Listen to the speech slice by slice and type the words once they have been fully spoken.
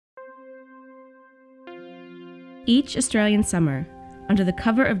Each Australian summer, under the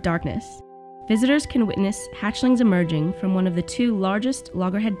cover of darkness, visitors can witness hatchlings emerging from one of the two largest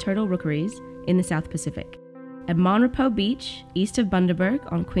loggerhead turtle rookeries in the South Pacific, at Repos Beach, east of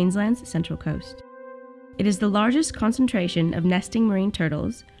Bundaberg on Queensland's central coast. It is the largest concentration of nesting marine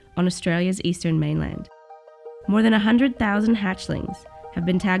turtles on Australia's eastern mainland. More than 100,000 hatchlings have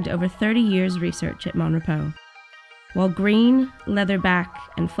been tagged over 30 years' research at Repos. While green, leatherback,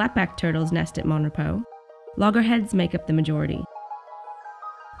 and flatback turtles nest at Repos, loggerheads make up the majority.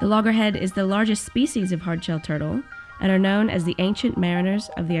 The loggerhead is the largest species of hardshell turtle and are known as the ancient mariners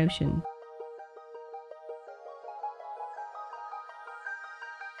of the ocean.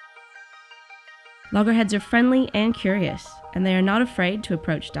 Loggerheads are friendly and curious, and they are not afraid to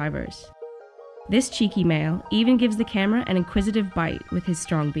approach divers. This cheeky male even gives the camera an inquisitive bite with his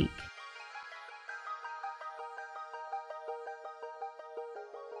strong beak.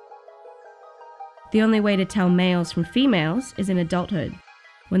 The only way to tell males from females is in adulthood,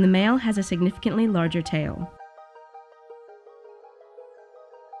 when the male has a significantly larger tail.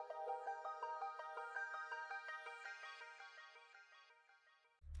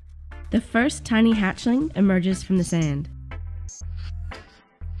 The first tiny hatchling emerges from the sand.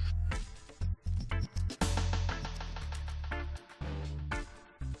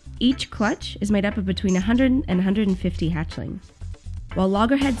 Each clutch is made up of between 100 and 150 hatchlings. While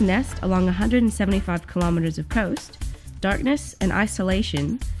loggerheads nest along 175 kilometers of coast, darkness and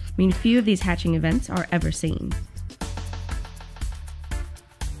isolation mean few of these hatching events are ever seen.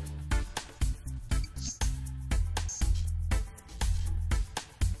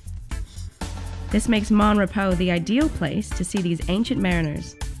 This makes Repos the ideal place to see these ancient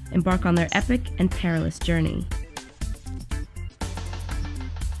mariners embark on their epic and perilous journey.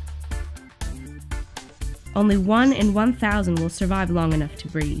 Only 1 in 1,000 will survive long enough to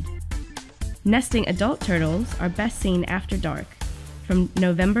breed. Nesting adult turtles are best seen after dark, from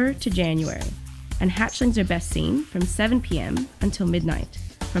November to January, and hatchlings are best seen from 7 p.m. until midnight,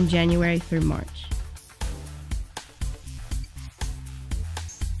 from January through March.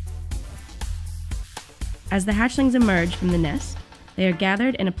 As the hatchlings emerge from the nest, they are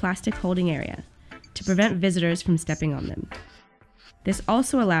gathered in a plastic holding area to prevent visitors from stepping on them. This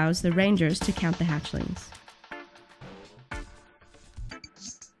also allows the rangers to count the hatchlings.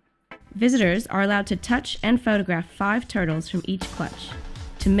 Visitors are allowed to touch and photograph 5 turtles from each clutch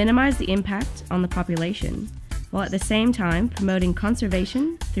to minimize the impact on the population, while at the same time promoting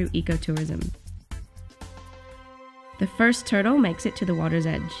conservation through ecotourism. The first turtle makes it to the water's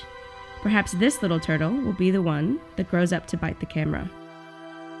edge. Perhaps this little turtle will be the one that grows up to bite the camera.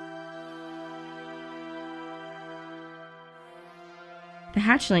 The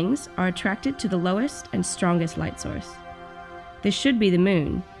hatchlings are attracted to the lowest and strongest light source. This should be the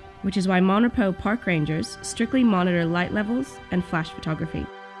moon, which is why Repos park rangers strictly monitor light levels and flash photography.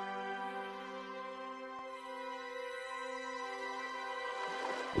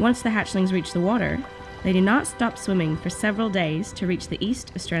 Once the hatchlings reach the water, they do not stop swimming for several days to reach the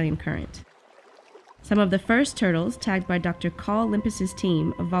East Australian current. Some of the first turtles tagged by Dr. Carl Limpus's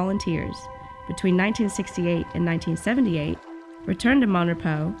team of volunteers between 1968 and 1978 returned to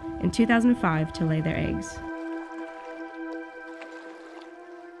Repos in 2005 to lay their eggs.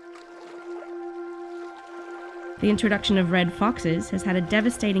 The introduction of red foxes has had a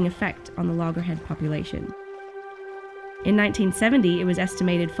devastating effect on the loggerhead population. In 1970, it was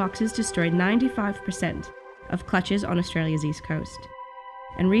estimated foxes destroyed 95% of clutches on Australia's east coast,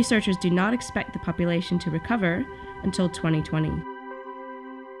 and researchers do not expect the population to recover until 2020.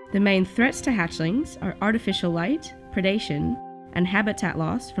 The main threats to hatchlings are artificial light, predation, and habitat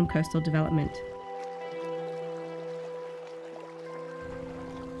loss from coastal development.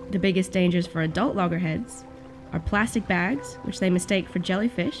 The biggest dangers for adult loggerheads are plastic bags, which they mistake for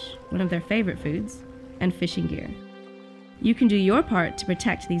jellyfish, one of their favorite foods, and fishing gear. You can do your part to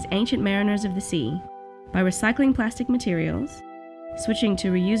protect these ancient mariners of the sea by recycling plastic materials, switching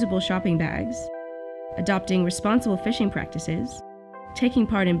to reusable shopping bags, adopting responsible fishing practices, taking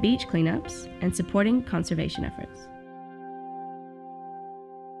part in beach cleanups, and supporting conservation efforts.